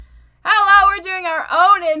we're doing our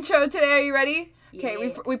own intro today. Are you ready? Okay,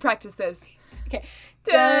 Yeah. we practiced this. Okay.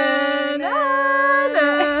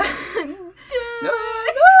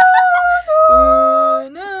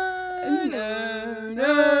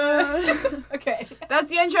 Okay. That's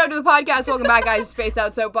the intro to the podcast. Welcome back, guys. Space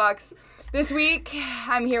Out Soapbox. This week,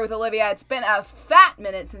 I'm here with Olivia. It's been a fat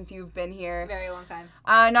minute since you've been here. Very long time.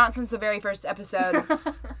 Not since the very first episode.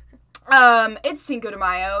 It's Cinco de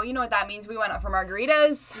Mayo. You know what that means. We went out for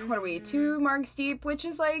margaritas. What are we, 2 margs deep? Which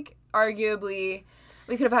is, like, arguably,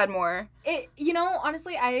 we could have had more.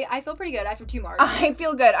 Honestly, I feel pretty good after 2 margs. I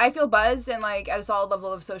feel good. I feel buzzed and, like, at a solid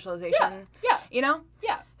level of socialization. Yeah. You know?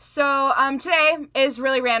 Yeah. So, today is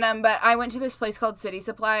really random, but I went to this place called City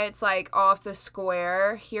Supply. It's, like, off the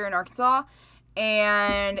square here in Arkansas.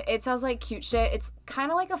 And it sells, like, cute shit. It's kind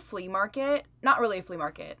of like a flea market. Not really a flea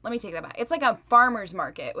market. Let me take that back. It's like a farmer's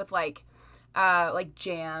market with, like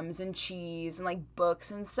jams and cheese and, like, books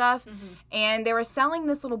and stuff. Mm-hmm. And they were selling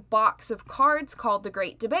this little box of cards called The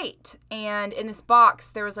Great Debate. And in this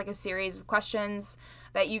box, there was, like, a series of questions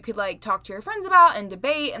that you could, like, talk to your friends about and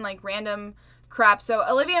debate and, like, random crap. So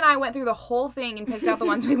Olivia and I went through the whole thing and picked out the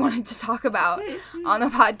ones we wanted to talk about on the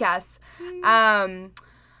podcast.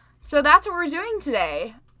 So that's what we're doing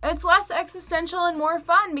today. It's less existential and more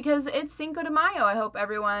fun because it's Cinco de Mayo. I hope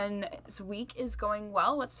everyone's week is going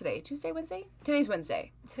well. What's today? Tuesday, Wednesday? Today's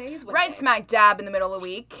Wednesday. Today's Wednesday. Right smack dab in the middle of the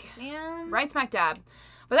week. Yeah. Right smack dab.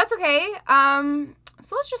 But that's okay.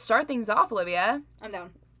 So let's just start things off, Olivia. I'm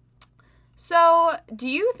down. So, do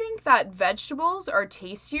you think that vegetables are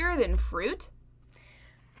tastier than fruit?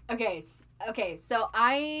 Okay, so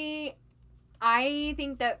I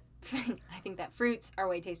think that fruits are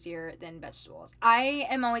way tastier than vegetables.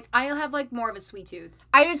 I'll have, like, more of a sweet tooth.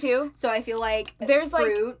 I do too. So I feel like there's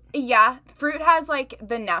fruit. Fruit has, like,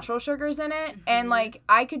 the natural sugars in it, and, like,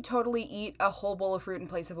 I could totally eat a whole bowl of fruit in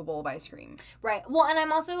place of a bowl of ice cream. Right. Well, and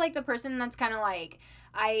I'm also, like, the person that's kind of, like,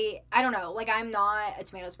 I don't know, like, I'm not a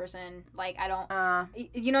tomatoes person. Like, I don't,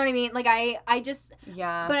 you know what I mean? Like, I just,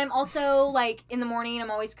 yeah. But I'm also, like, in the morning,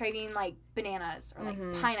 I'm always craving, like, bananas or, like,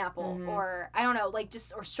 pineapple or, I don't know, like,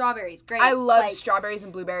 or strawberries, grapes. I love strawberries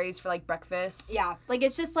and blueberries for, like, breakfast. Yeah. Like,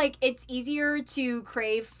 it's just, like, it's easier to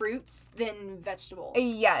crave fruits than vegetables.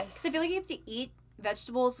 Yes. So I feel like you have to eat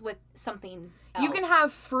vegetables with something else. You can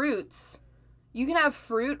have fruits. You can have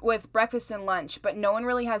fruit with breakfast and lunch, but no one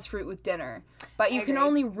really has fruit with dinner. But you can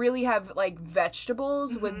only really have, like,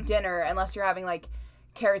 vegetables with dinner unless you're having, like,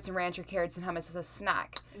 carrots and ranch or carrots and hummus as a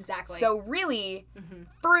snack. Exactly. So really,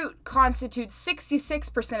 fruit constitutes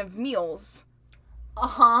 66% of meals.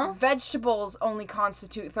 Vegetables only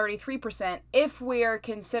constitute 33% if we're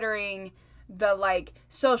considering the, like,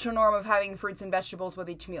 social norm of having fruits and vegetables with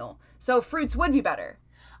each meal. So fruits would be better.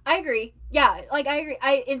 I agree. Yeah, like, I agree.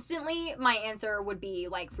 My answer would be,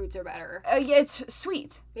 like, fruits are better. Yeah, it's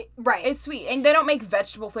sweet. Right. It's sweet. And they don't make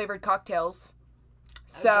vegetable-flavored cocktails.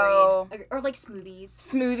 So... Agreed. Or, like, smoothies.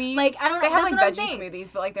 Smoothies. Like, I don't know. They have, that's like, what veggie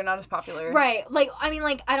smoothies, but, like, they're not as popular. Right. Like, I mean,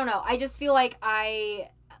 like, I don't know. I just feel like if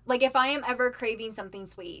I am ever craving something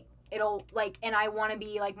sweet, it'll, like, and I want to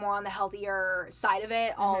be, like, more on the healthier side of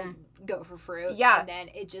it, I'll go for fruit. Yeah. And then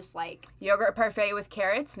it just, like... Yogurt parfait with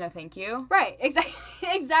carrots? No, thank you. Right. Exactly.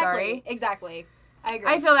 Sorry. Exactly. I agree.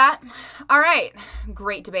 I feel that. All right.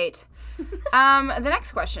 Great debate. The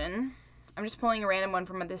next question. I'm just pulling a random one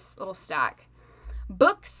from this little stack.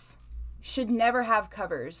 Books should never have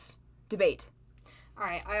covers. Debate. All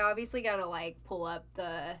right. I obviously got to, like, pull up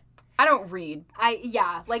the... I don't read. And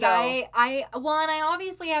I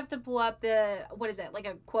obviously have to pull up what is it, like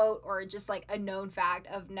a quote or just, like, a known fact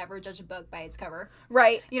of never judge a book by its cover.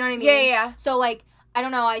 Right. You know what I mean? Yeah. So, like, I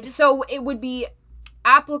don't know, So it would be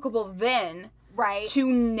applicable then... Right. To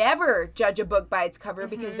never judge a book by its cover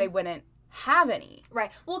because they wouldn't have any. Right.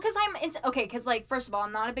 Well, because, like, first of all,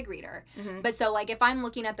 I'm not a big reader. But so, like, if I'm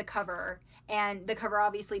looking at the cover and the cover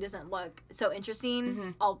obviously doesn't look so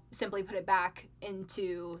interesting, I'll simply put it back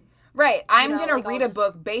into... Right. I'm going to read a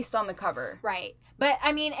book based on the cover. Right. But,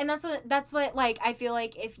 I mean, and that's what, like, I feel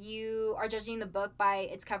like if you are judging the book by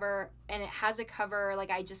its cover and it has a cover, like,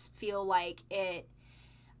 I just feel like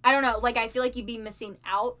I don't know, like, I feel like you'd be missing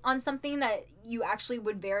out on something that you actually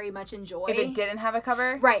would very much enjoy. If it didn't have a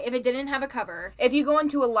cover? Right, if it didn't have a cover. If you go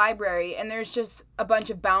into a library and there's just a bunch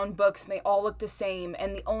of bound books and they all look the same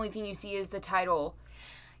and the only thing you see is the title...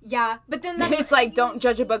 Yeah, but then that's... It's like, don't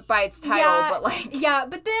judge a book by its title, but, like... Yeah,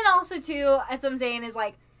 but then also, too, as I'm saying, is,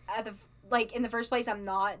 like, like, in the first place, I'm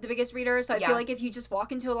not the biggest reader, so I feel like if you just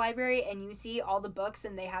walk into a library and you see all the books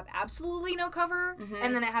and they have absolutely no cover,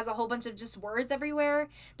 and then it has a whole bunch of just words everywhere,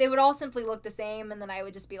 they would all simply look the same, and then I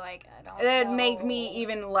would just be like, I don't know. It'd make me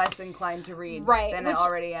even less inclined to read than I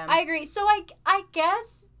already am. I agree. So I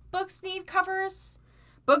guess books need covers.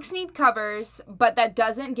 Books need covers, but that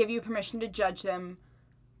doesn't give you permission to judge them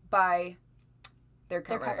by their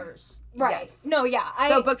cover. Their covers. Right. Yes. No, yeah.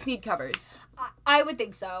 So books need covers. I would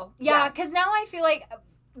think so. Yeah, because now I feel like...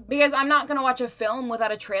 Because I'm not going to watch a film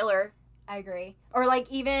without a trailer. I agree. Or, like,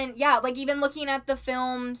 even looking at the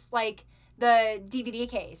films, like, the DVD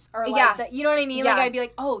case. Or, like, you know what I mean? Yeah. Like, I'd be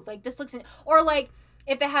like, oh, like, this looks... Or, like,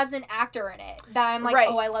 if it has an actor in it, that I'm like,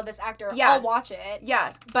 oh, I love this actor. Yeah. I'll watch it.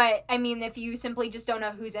 Yeah. But, I mean, if you simply just don't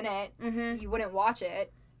know who's in it, you wouldn't watch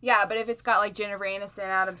it. Yeah, but if it's got, like, Jennifer Aniston,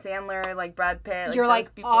 Adam Sandler, like, Brad Pitt... Like, you're like,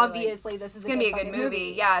 obviously, this is going to be a good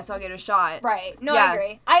movie. Yeah, so I'll give it a shot. Right. No, I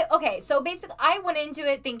agree. Okay, so basically, I went into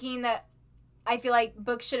it thinking that I feel like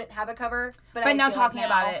books shouldn't have a cover. But now talking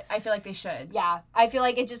about it, I feel like they should. Yeah. I feel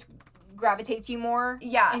like it just gravitates you more.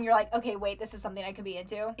 Yeah. And you're like, okay, wait, this is something I could be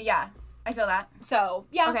into. Yeah, I feel that. So,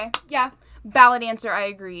 yeah. Okay. Yeah. Valid answer, I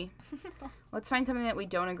agree. Let's find something that we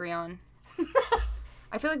don't agree on.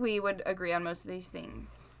 I feel like we would agree on most of these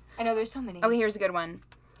things. I know, there's so many. Okay, here's a good one.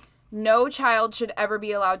 No child should ever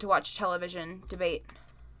be allowed to watch television. Debate.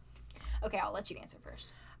 Okay, I'll let you answer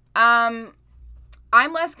first. I'm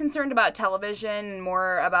less concerned about television,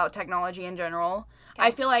 more about technology in general. Okay.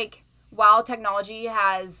 I feel like while technology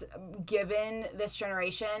has given this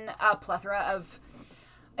generation a plethora of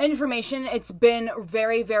information, it's been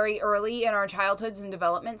very, very early in our childhoods and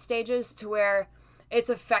development stages to where it's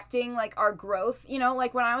affecting, like, our growth. You know,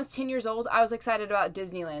 like, when I was 10 years old, I was excited about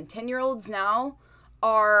Disneyland. 10-year-olds now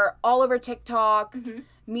are all over TikTok,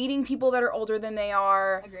 meeting people that are older than they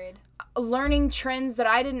are. Agreed. Learning trends that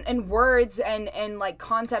I didn't, and words and like,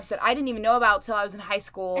 concepts that I didn't even know about till I was in high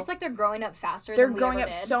school. It's like they're growing up faster than we They're growing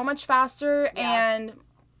ever up did. so much faster, and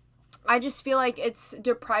I just feel like it's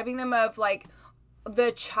depriving them of, like,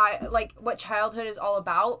 what childhood is all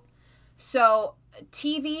about. So,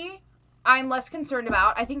 TV... I'm less concerned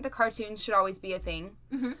about. I think the cartoons should always be a thing.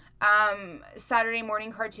 Saturday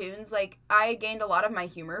morning cartoons, like, I gained a lot of my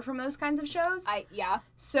humor from those kinds of shows. Yeah.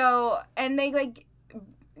 So, and they, like,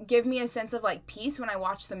 give me a sense of, like, peace when I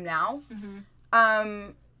watch them now.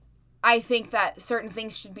 I think that certain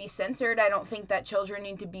things should be censored. I don't think that children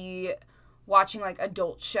need to be watching, like,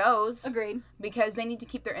 adult shows. Agreed. Because they need to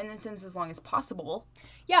keep their innocence as long as possible.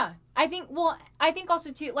 Yeah. I think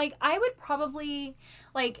also, too, like, I would probably,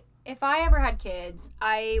 like... If I ever had kids,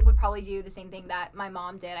 I would probably do the same thing that my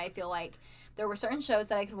mom did. I feel like there were certain shows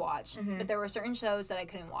that I could watch, but there were certain shows that I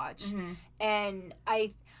couldn't watch.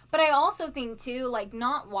 But I also think, too, like,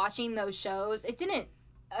 not watching those shows, it didn't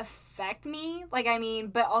affect me. Like, I mean,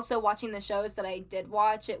 but also watching the shows that I did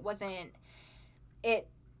watch, I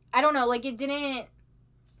don't know, like, it didn't...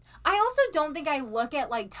 I also don't think I look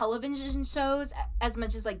at, like, television shows as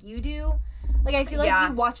much as, like, you do. Like, I feel like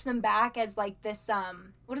you watch them back as, like, this,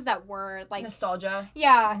 what is that word? Like, nostalgia.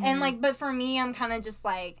 Yeah, and, like, but for me, I'm kind of just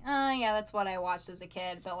like, yeah, that's what I watched as a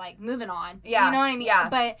kid, but, like, moving on. Yeah. You know what I mean? Yeah.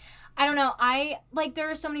 But, I don't know,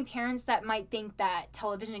 there are so many parents that might think that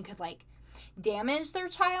television could, like, damage their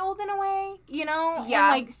child in a way, you know?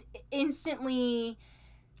 Yeah. And, like, instantly...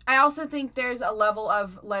 I also think there's a level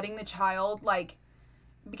of letting the child, like,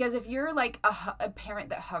 because if you're, like, a parent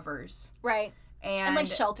that hovers... Right. And like,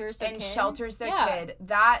 shelters their kid,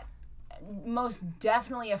 that most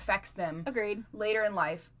definitely affects them. Agreed. Later in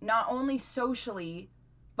life. Not only socially,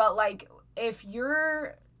 but, like, if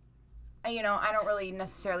you're... You know, I don't really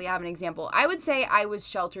necessarily have an example. I would say I was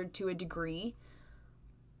sheltered to a degree,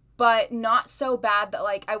 but not so bad that,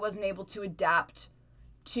 like, I wasn't able to adapt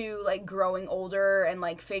to, like, growing older and,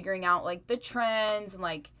 like, figuring out, like, the trends and,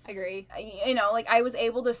 like... I agree. You know, like, I was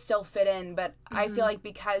able to still fit in, but I feel like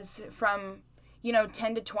because from...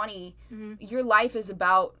 10 to 20, your life is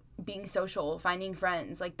about being social, finding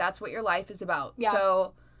friends. Like, that's what your life is about. Yeah.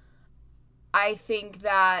 So, I think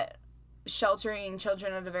that sheltering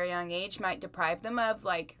children at a very young age might deprive them of,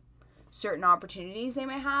 like, certain opportunities they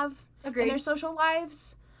might have in their social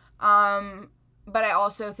lives. But I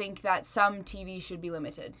also think that some TV should be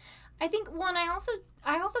limited. I think,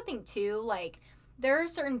 I also think, too, like, there are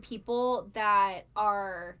certain people that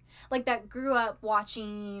are, like, that grew up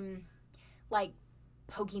watching... like,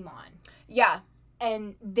 Pokemon. Yeah.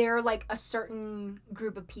 And they're, like, a certain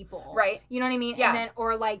group of people. Right. You know what I mean? Yeah. And then,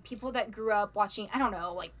 or, like, people that grew up watching, I don't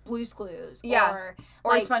know, like, Blue's Clues. Yeah. Or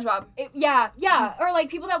like, SpongeBob. Or, like,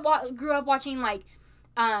 people that grew up watching, like,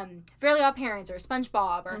 Fairly Odd Parents or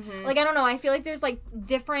SpongeBob or like I don't know. I feel like there's like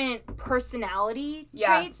different personality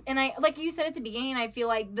traits, and I like you said at the beginning. I feel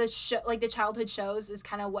like the childhood shows is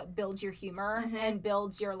kind of what builds your humor and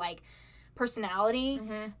builds your like personality,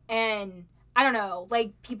 and I don't know,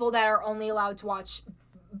 like people that are only allowed to watch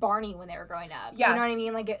Barney when they were growing up. You know what I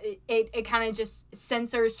mean? Like it kind of just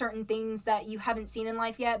censors certain things that you haven't seen in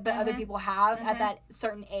life yet, but other people have at that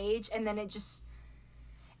certain age, and then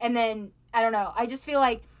I don't know. I just feel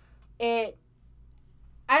like I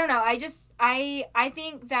don't know. I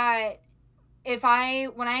think that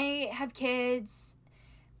when I have kids,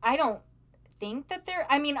 I don't think that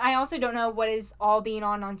I mean, I also don't know what is all being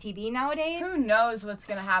on TV nowadays. Who knows what's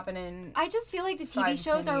going to happen in I just feel like the TV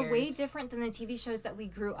shows are way different than the TV shows that we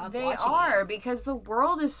grew up watching. They are, because the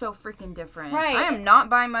world is so freaking different. Right. I am not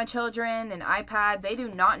buying my children an iPad. They do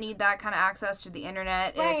not need that kind of access to the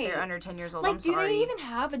internet if they're under 10 years old. Like, I'm sorry. Do they even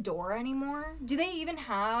have Adora anymore? Do they even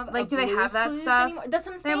have do they have that stuff anymore? That's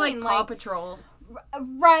what I'm saying. They have Paw Patrol.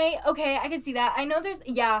 Right, okay, I can see that. I know there's,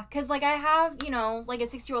 because, like, I have, a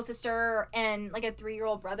 6-year-old sister and, like, a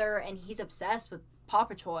 3-year-old brother, and he's obsessed with Paw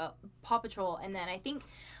Patrol, and then I think,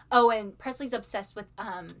 and Presley's obsessed with,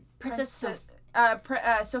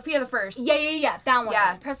 Sophia the First. Yeah, that one.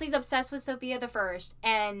 Yeah. Presley's obsessed with Sophia the First,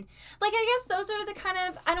 and, like, I guess those are the kind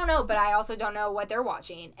of, I don't know, but I also don't know what they're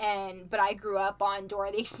watching, but I grew up on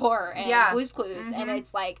Dora the Explorer and Blue's Clues, and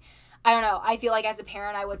it's, like, I don't know. I feel like as a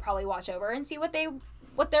parent, I would probably watch over and see what they're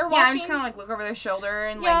watching. Yeah, I'm just kind of like look over their shoulder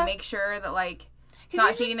and like make sure that like it's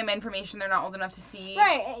not feeding them information they're not old enough to see.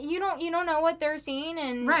 Right. You don't know what they're seeing,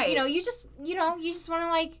 and you just want to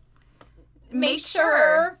like make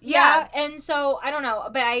sure. Yeah. And so I don't know,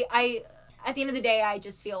 but I at the end of the day, I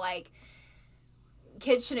just feel like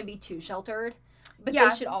kids shouldn't be too sheltered, but they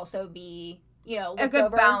should also be a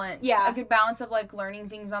good balance. Yeah, a good balance of like learning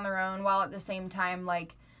things on their own while at the same time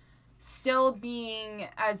like still being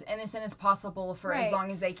as innocent as possible for as long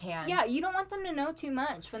as they can. Yeah, you don't want them to know too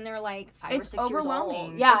much when they're like 5 or 6 years old. It's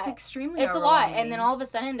overwhelming. Yeah, it's extremely It's a lot, and then all of a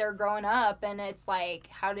sudden they're growing up, and it's like,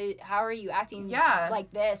 how are you acting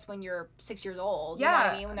like this when you're 6 years old? You know what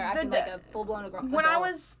I mean? When they're acting like a full-blown adult. When I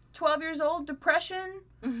was 12 years old, depression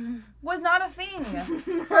was not a thing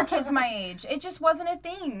for kids my age. It just wasn't a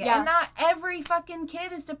thing. Yeah. And not every fucking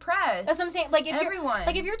kid is depressed. That's what I'm saying. Like,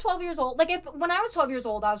 if you're 12 years old, like, when I was 12 years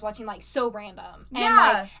old, I was watching, like, So Random.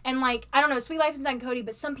 And, like, I don't know, Sweet Life of Zack and Cody,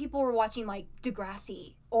 but some people were watching, like,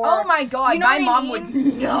 Degrassi. Or, oh my god, my mom would not.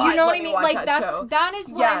 You know what I mean? Like, that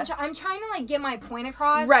is what I'm trying to, like, get my point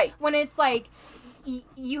across. Right. When it's, like,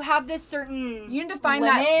 you have this certain you need to find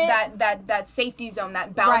that safety zone,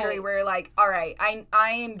 that boundary where you're like, all right,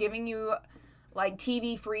 I am giving you like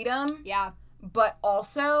TV freedom, but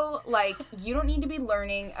also like you don't need to be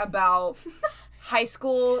learning about high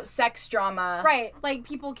school sex drama, right? Like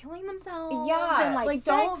people killing themselves, and like sex,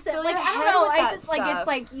 don't fill like your I don't head know. with I that just stuff. like it's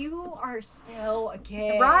like you are still a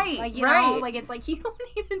kid, right? Like you know, like it's like you don't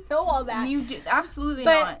even know all that. You do absolutely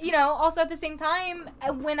but, not. But also at the same time,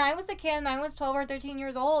 when I was a kid and I was 12 or 13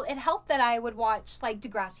 years old, it helped that I would watch like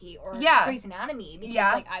Degrassi or Grey's Anatomy because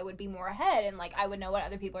like I would be more ahead and like I would know what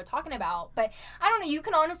other people are talking about. But I don't know. You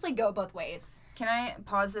can honestly go both ways. Can I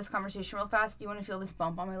pause this conversation real fast? Do you want to feel this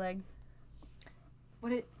bump on my leg?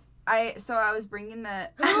 I was bringing the...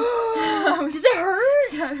 Does it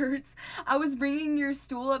hurt? Yeah, it hurts. I was bringing your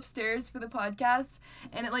stool upstairs for the podcast,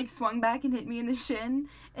 and it, like, swung back and hit me in the shin,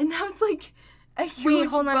 and now it's, like, a huge Wait,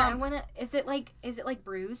 hold on. bump. I wanna... Is it, like,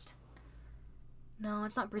 bruised? No,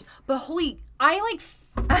 it's not bruised. But holy... I know.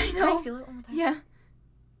 Can I feel it one more time?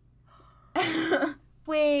 Yeah.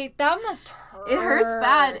 Wait, that must hurt. It hurts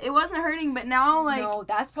bad. It wasn't hurting, but now, like... No,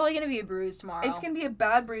 that's probably gonna be a bruise tomorrow. It's gonna be a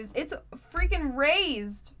bad bruise. It's freaking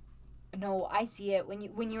raised. No, I see it when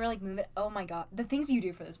you were like moving. Oh my god, the things you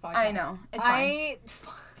do for this podcast. I know, it's fine.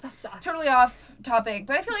 That sucks. Totally off topic,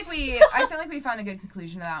 but I feel like we found a good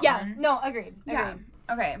conclusion to that one. Yeah, no, agreed. Yeah.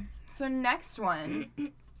 Okay, so next one.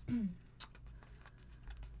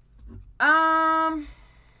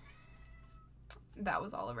 That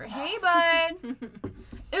was Oliver. Hey, bud.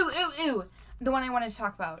 Ooh. The one I wanted to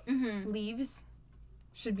talk about. Mm-hmm. Leaves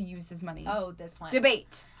should be used as money. Oh, this one.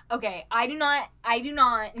 Debate. Okay, I do not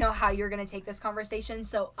know how you're going to take this conversation,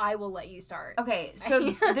 so I will let you start. Okay,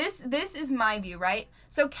 so this is my view, right?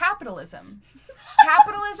 So capitalism.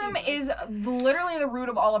 Capitalism is literally the root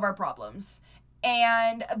of all of our problems.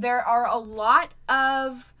 And there are a lot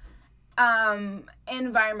of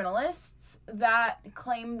environmentalists that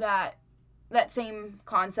claim that same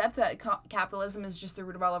concept, that capitalism is just the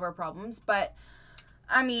root of all of our problems. But,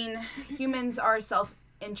 I mean, humans are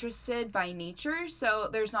interested by nature, so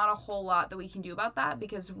there's not a whole lot that we can do about that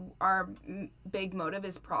because our big motive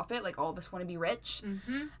is profit. Like, all of us want to be rich,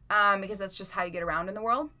 because that's just how you get around in the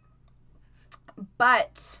world.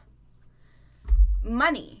 But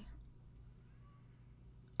money.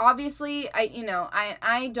 Obviously,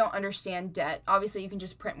 I don't understand debt. Obviously, you can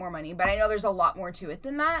just print more money, but I know there's a lot more to it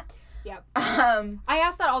than that. Yep. I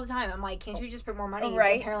ask that all the time. I'm like, can't you just print more money?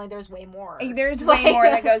 Right. But apparently, there's way more. There's way more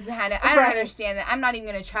that goes behind it. I don't understand it. I'm not even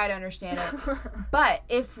going to try to understand it. But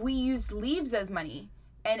if we used leaves as money,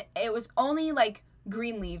 and it was only, like,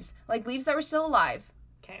 green leaves, like leaves that were still alive,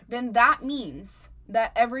 then that means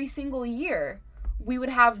that every single year we would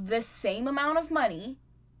have the same amount of money,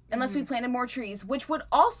 unless we planted more trees, which would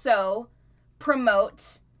also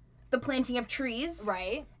promote the planting of trees.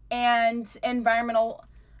 Right. And environmental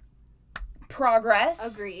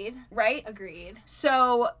progress. Agreed. Right? Agreed.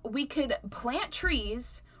 So we could plant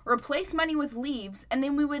trees, replace money with leaves, and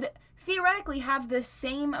then we would theoretically have the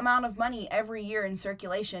same amount of money every year in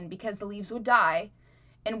circulation because the leaves would die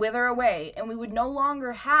and wither away, and we would no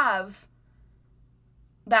longer have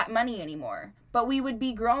that money anymore. But we would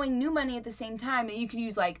be growing new money at the same time, and you could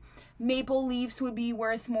use, like, maple leaves would be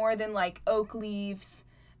worth more than, like, oak leaves.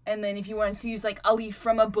 And then if you wanted to use, like, a leaf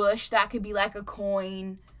from a bush, that could be, like, a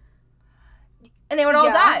coin. And they would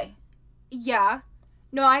all die. Yeah.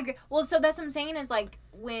 No, I agree. Well, so that's what I'm saying is, like,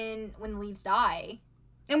 when leaves die.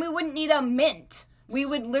 And we wouldn't need a mint. We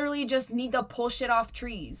would literally just need to pull shit off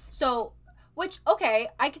trees. So, which, okay,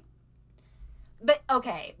 I could. But,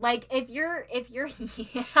 okay, like, if you're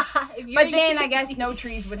but then I guess no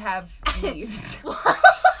trees would have leaves.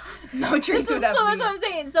 No trees would have leaves. So that's what I'm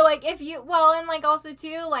saying. So, like, if you, well, and, like, also,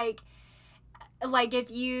 too, like, if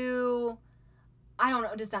you, I don't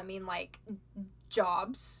know, does that mean, like,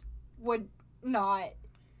 jobs would not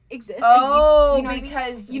exist? Oh, like,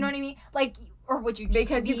 because... You know what I mean? Like, or would you just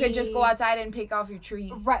because you could just go outside and pick off your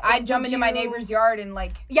tree. Right. I'd jump into my neighbor's yard and,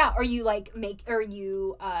 like... Yeah, or you, like,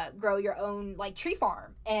 grow your own, like, tree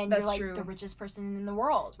farm. And that's you're, like, true. The richest person in the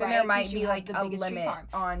world, then right? There might be, like, a limit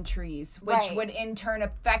on trees, which right. would, in turn,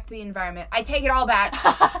 affect the environment. I take it all back.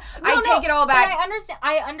 Take it all back. But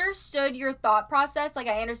I understood your thought process. Like,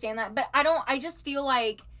 I understand that. But I just feel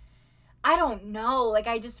like... I don't know. Like,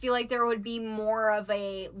 I just feel like there would be more of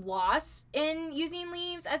a loss in using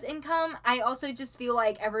leaves as income. I also just feel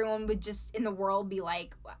like everyone would just, in the world, be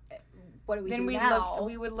like, what do we do now?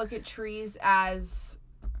 We would look at trees as...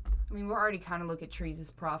 I mean, we already kind of look at trees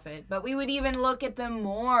as profit, but we would even look at them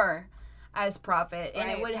more as profit.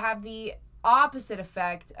 And it would have the opposite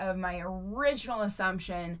effect of my original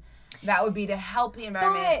assumption. That would be to help the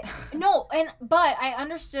environment. But I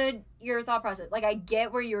understood your thought process. Like, I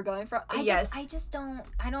get where you were going from. I just don't.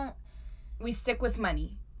 We stick with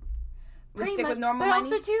money. We stick with money. normal money.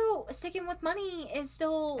 But also, too, sticking with money is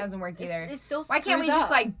still... Doesn't work either. It's still Why can't we just,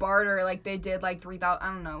 like, barter like they did, like,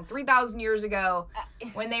 3,000 years ago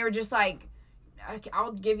when they were just like,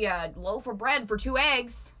 I'll give you a loaf of bread for 2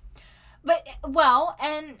 eggs. But, well,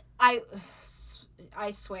 and I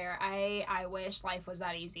swear, I wish life was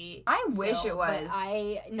that easy. I wish it was. But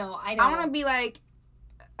I don't. I want to be, like,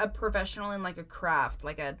 a professional in, like, a craft,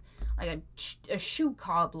 like a shoe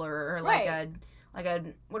cobbler, or like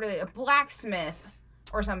a blacksmith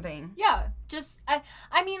or something. Yeah, just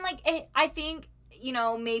I mean, like, I think, you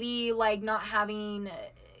know, maybe, like, not having,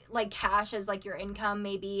 like, cash as, like, your income,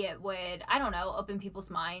 maybe it would, I don't know, open people's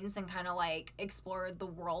minds and kind of, like, explore the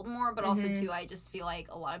world more. But also, too, I just feel like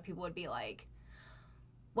a lot of people would be like,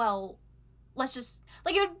 well, let's just,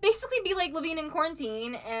 like, it would basically be like living in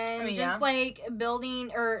quarantine and like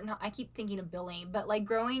building, or no, I keep thinking of building, but, like,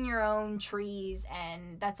 growing your own trees,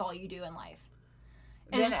 and that's all you do in life.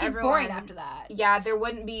 And then it just gets boring after that. Yeah, there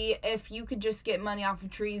wouldn't be, if you could just get money off of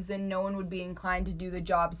trees, then no one would be inclined to do the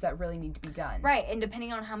jobs that really need to be done. Right, and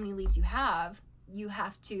depending on how many leaves you have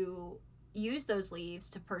to use those leaves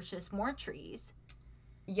to purchase more trees.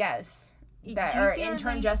 Yes. That are in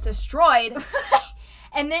turn just destroyed.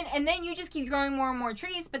 And then you just keep growing more and more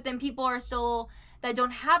trees, but then people are still, that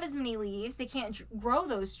don't have as many leaves, they can't grow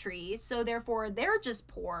those trees, so therefore they're just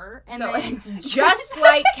poor. And so it's just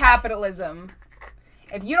like capitalism.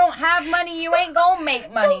 If you don't have money, you ain't gonna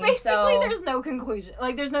make money. So basically there's no conclusion.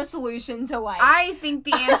 Like, there's no solution to life. I think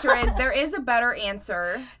the answer is, there is a better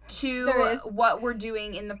answer to what we're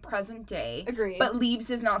doing in the present day. Agreed. But leaves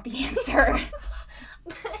is not the answer.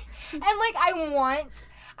 And, like,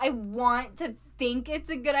 I want to think it's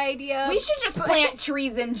a good idea. We should just plant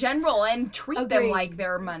trees in general and treat them like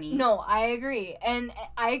they're money. No, I agree. And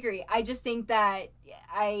I agree. I just think that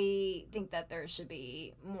there should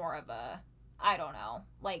be more of a, I don't know,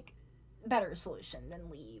 like, better solution than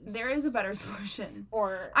leaves. There is a better solution.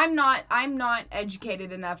 Or I'm not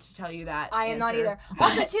educated enough to tell you that. I am not either.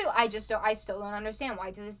 Also, too, I still don't understand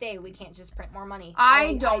why to this day we can't just print more money.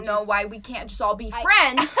 I don't know why we can't just all be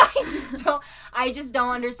friends. I just don't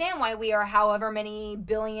understand why we are however many $1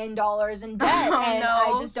 billion in debt.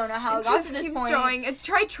 I just don't know how it got to this point.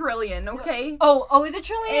 Try trillion, okay? Oh, is it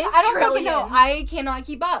trillion? It's I don't trillion. fucking know. I cannot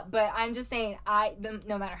keep up, but I'm just saying,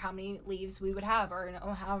 no matter how many leaves we would have, or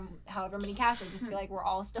however many cash, I just feel like we're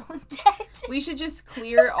all still in debt. We should just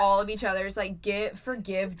clear all of each other's, like,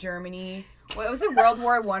 forgive Germany. What was it, World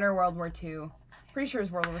War I or World War II? Pretty sure it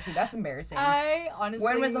was World War II. That's embarrassing. I honestly...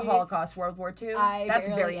 When was the Holocaust? World War II? That's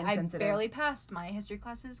very insensitive. I barely passed my history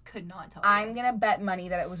classes. Could not tell I'm going to bet money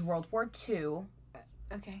that it was World War II.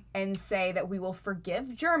 Okay. And say that we will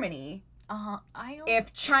forgive Germany.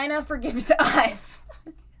 If China forgives us.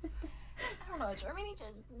 I don't know. Germany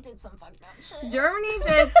just did some fucked up shit. Germany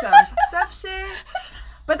did some fucked up shit.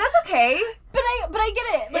 But that's okay. But I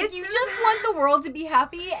get it. Like, you just want the world to be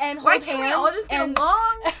happy and hold hands. Why can't we all just get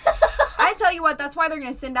along? I tell you what, that's why they're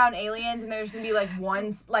going to send down aliens, and there's going to be, like,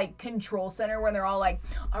 one, like, control center where they're all like,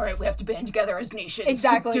 all right, we have to band together as nations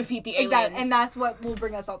to defeat the aliens. Exactly. And that's what will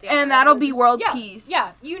bring us all together. And that'll be world peace.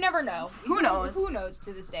 Yeah, you never know. Who knows? Who knows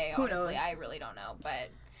to this day, honestly. I really don't know, but...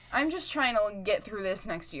 I'm just trying to get through this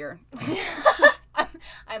next year.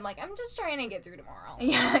 I'm just trying to get through tomorrow.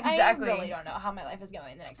 Yeah, exactly. I really don't know how my life is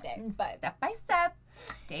going the next day, but step by step,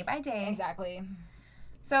 day by day. Exactly.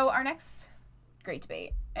 So our next great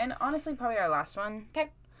debate, and honestly probably our last one. Okay.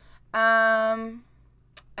 And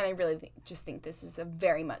I really just think this is a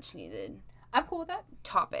very much needed. I'm cool with that.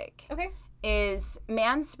 Topic. Okay. Is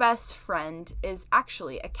man's best friend is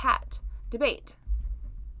actually a cat? Debate.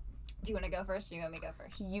 Do you want to go first, or do you want me to go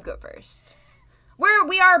first? You go first.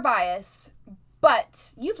 We are biased,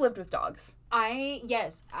 but you've lived with dogs.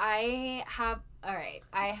 Yes, I have. All right,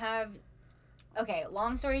 okay,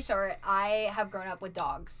 long story short, I have grown up with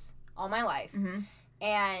dogs all my life. Mm-hmm.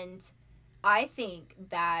 And I think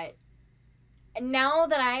that now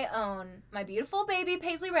that I own my beautiful baby,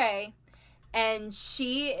 Paisley Ray, and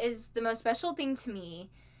she is the most special thing to me,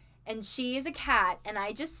 and she is a cat, and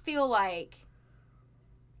I just feel like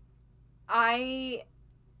I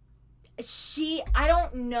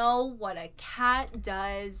don't know what a cat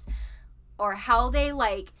does or how they,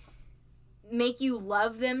 like, make you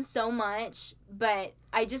love them so much, but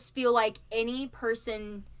I just feel like any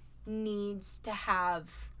person needs to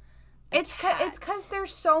have a cat. It's because they're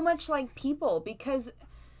so much like people, because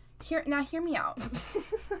hear me out.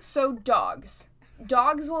 So dogs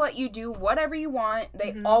will let you do whatever you want.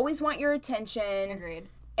 They always want your attention. Agreed.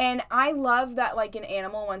 And I love that, like, an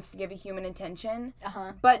animal wants to give a human attention.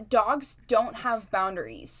 Uh-huh. But dogs don't have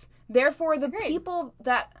boundaries. Therefore, the people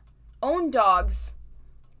that own dogs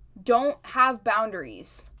don't have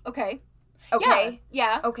boundaries. Okay. Okay?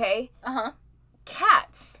 Yeah. Okay? Uh-huh.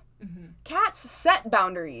 Cats. Mm-hmm. Cats set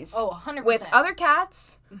boundaries. Oh, 100%. With other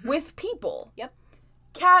cats, with people. Yep.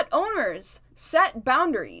 Cat owners set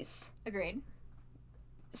boundaries. Agreed.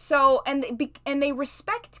 So, and they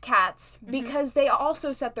respect cats because they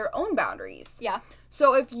also set their own boundaries. Yeah.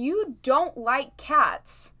 So if you don't like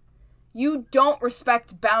cats, you don't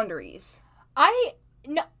respect boundaries.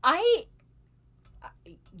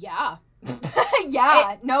 Yeah.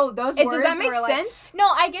 Yeah. Those words does that make were sense? No,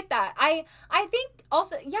 I get that. I think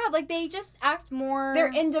also, yeah, like, they just act more...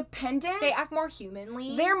 They're independent. They act more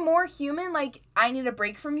humanly. They're more human. Like, I need a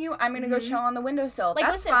break from you. I'm going to go chill on the windowsill. Like,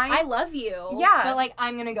 that's listen, fine. I love you. Yeah. But, like,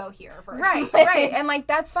 I'm going to go here for Right. And, like,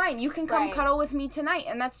 that's fine. You can come cuddle with me tonight,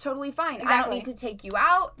 and that's totally fine. Exactly. I don't need to take you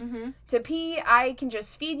out to pee. I can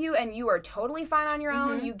just feed you, and you are totally fine on your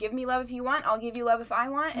own. You give me love if you want. I'll give you love if I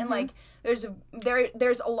want. And, like, there's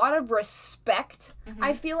a lot of respect,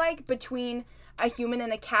 I feel like, between a human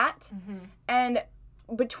and a cat. And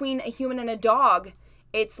between a human and a dog,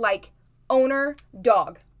 it's like owner,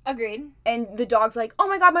 dog. Agreed. And the dog's like, oh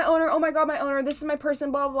my god, my owner, this is my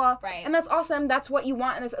person, blah, blah, blah. Right. And that's awesome. That's what you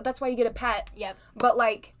want, and that's why you get a pet. Yep. But,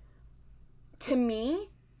 like, to me,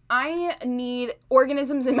 I need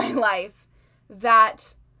organisms in my life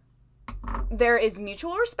that there is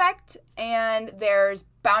mutual respect, and there's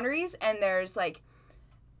boundaries, and there's, like,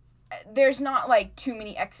 there's not, like, too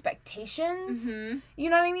many expectations. You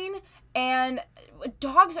know what I mean? And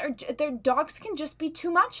dogs can just be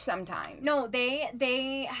too much sometimes. No,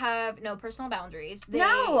 they have no personal boundaries.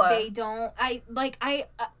 They don't.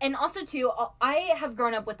 And also too, I have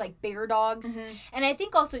grown up with, like, bigger dogs, and I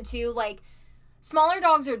think also too, like, smaller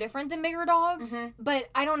dogs are different than bigger dogs. But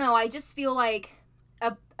I don't know. I just feel like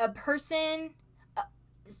a person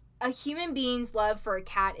a human being's love for a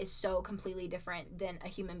cat is so completely different than a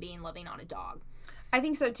human being loving on a dog. I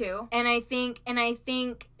think so too. And I think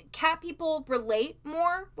cat people relate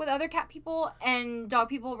more with other cat people, and dog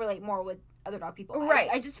people relate more with other dog people. Right.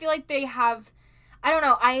 I just feel like they have, I don't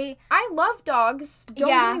know, I love dogs. Don't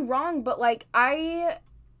get me wrong, but like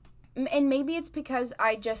and maybe it's because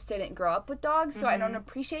I just didn't grow up with dogs, so I don't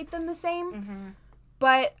appreciate them the same.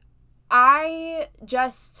 But I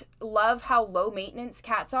just love how low maintenance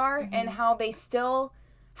cats are and how they still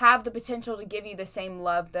have the potential to give you the same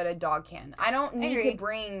love that a dog can. I don't need to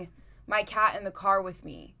bring my cat in the car with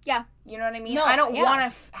me. Yeah. You know what I mean? No, I don't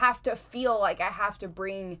want to have to feel like I have to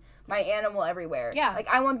bring my animal everywhere. Yeah. Like,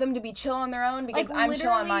 I want them to be chill on their own because I'm chill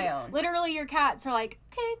on my own. Literally, your cats are like,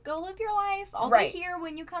 okay, go live your life. I'll be here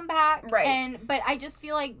when you come back. Right. But I just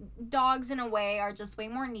feel like dogs, in a way, are just way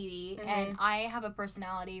more needy. And I have a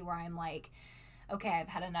personality where I'm like, okay, I've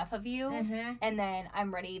had enough of you, and then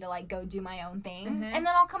I'm ready to, like, go do my own thing, and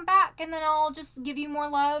then I'll come back, and then I'll just give you more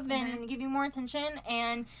love and give you more attention.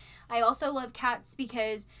 And I also love cats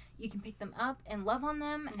because you can pick them up and love on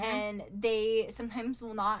them, and they sometimes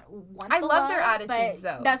will not want the love. I love their attitudes,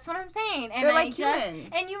 though. That's what I'm saying. And they're like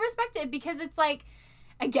humans. And you respect it because it's like,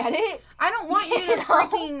 I get it. I don't want you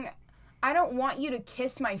to I don't want you to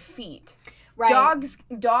kiss my feet. Right.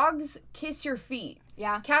 Dogs kiss your feet.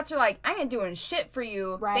 Yeah. Cats are like, I ain't doing shit for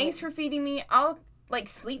you. Right. Thanks for feeding me. I'll, like,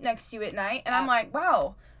 sleep next to you at night. And I'm like,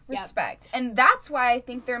 wow, respect. Yep. And that's why I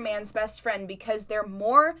think they're man's best friend, because they're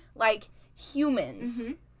more like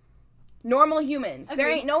humans. Normal humans. Agreed.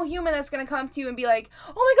 There ain't no human that's going to come to you and be like,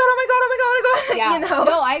 oh my God. Yeah. You know?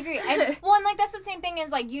 No, I agree. And, well, and, like, that's the same thing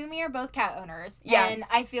as, like, you and me are both cat owners. Yeah. And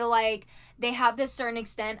I feel like they have this certain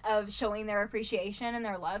extent of showing their appreciation and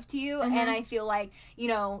their love to you. And I feel like, you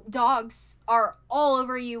know, dogs are all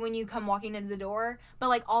over you when you come walking into the door. But,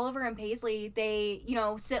 like, Oliver and Paisley, they, you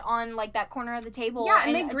know, sit on, like, that corner of the table. Yeah,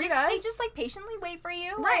 and they greet us. They just, like, patiently wait for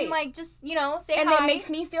you. Right. And, like, just, you know, say hi. And it makes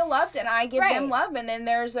me feel loved, and I give them love. And then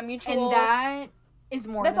there's a mutual... And that is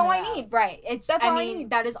more That's than all enough. I need. Right. I need.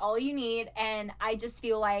 That is all you need. And I just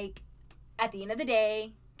feel like, at the end of the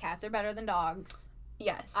day, cats are better than dogs.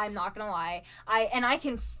 Yes. I'm not gonna lie. I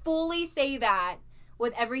can fully say that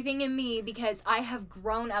with everything in me because I have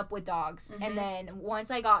grown up with dogs. And then once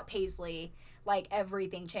I got Paisley, like,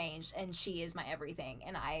 everything changed, and she is my everything.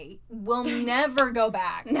 And I will never go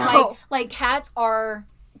back. No. Like cats are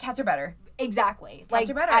better. Exactly. Cats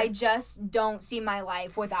are better. I just don't see my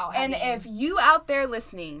life without having... And if you out there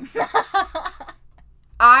listening...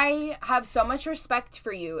 I have so much respect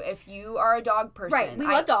for you if you are a dog person. Right, we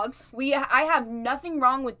love dogs. I have nothing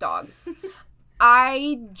wrong with dogs.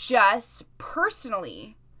 I just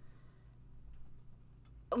personally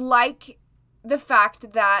like the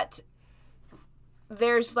fact that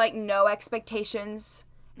there's, like, no expectations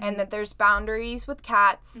and that there's boundaries with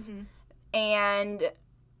cats. And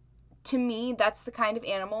to me, that's the kind of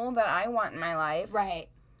animal that I want in my life. Right.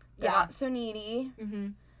 They're not so needy.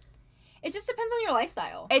 It just depends on your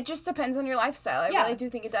lifestyle. It just depends on your lifestyle. I really do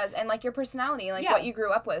think it does. And, like, your personality, like, what you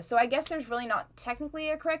grew up with. So I guess there's really not technically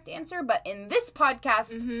a correct answer, but in this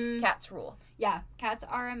podcast, cats rule. Yeah, cats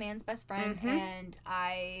are a man's best friend, and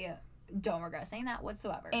I don't regret saying that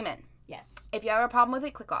whatsoever. Amen. Yes. If you have a problem with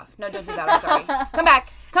it, click off. No, don't do that. I'm sorry. Come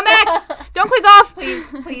back. Come back. Don't click off.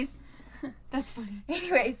 Please. That's funny.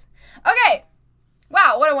 Anyways. Okay.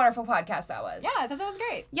 Wow, what a wonderful podcast that was. Yeah, I thought that was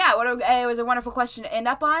great. Yeah, it was a wonderful question to end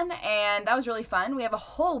up on, and that was really fun. We have a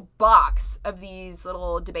whole box of these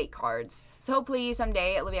little debate cards. So hopefully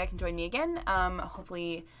someday Olivia can join me again.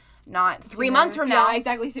 Hopefully not 3 months from now. Yeah,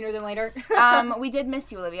 exactly, sooner than later. We did miss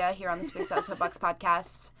you, Olivia, here on the Spaced Out Soapbox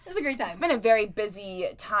podcast. It was a great time. It's been a very busy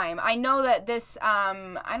time. I know that this,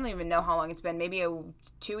 I don't even know how long it's been. Maybe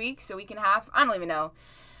 2 weeks, a week and a half. I don't even know.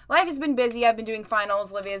 Life has been busy. I've been doing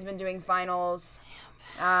finals. Olivia's been doing finals.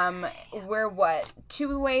 We're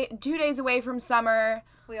 2 days away from summer.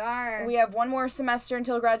 We are. We have one more semester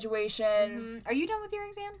until graduation. Are you done with your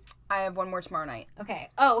exams? I have one more tomorrow night. Okay.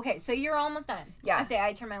 Oh, okay. So you're almost done. Yeah.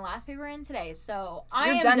 I turned my last paper in today, so I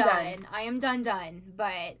am done. I am done.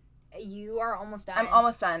 But you are almost done. I'm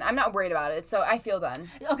almost done. I'm not worried about it, so I feel done.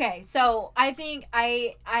 Okay, so I think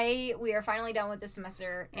we are finally done with this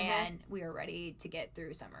semester, and we are ready to get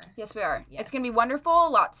through summer. Yes, we are. Yes. It's going to be wonderful.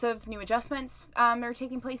 Lots of new adjustments are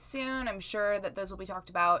taking place soon. I'm sure that those will be talked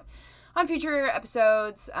about on future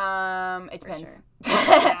episodes. It depends. Sure.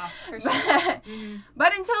 Yeah, for sure.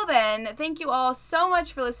 But until then, thank you all so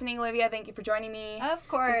much for listening. Olivia, thank you for joining me. Of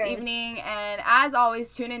course. This evening. And as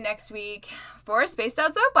always, tune in next week for Spaced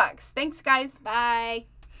Out Soapbox. Thanks, guys. Bye.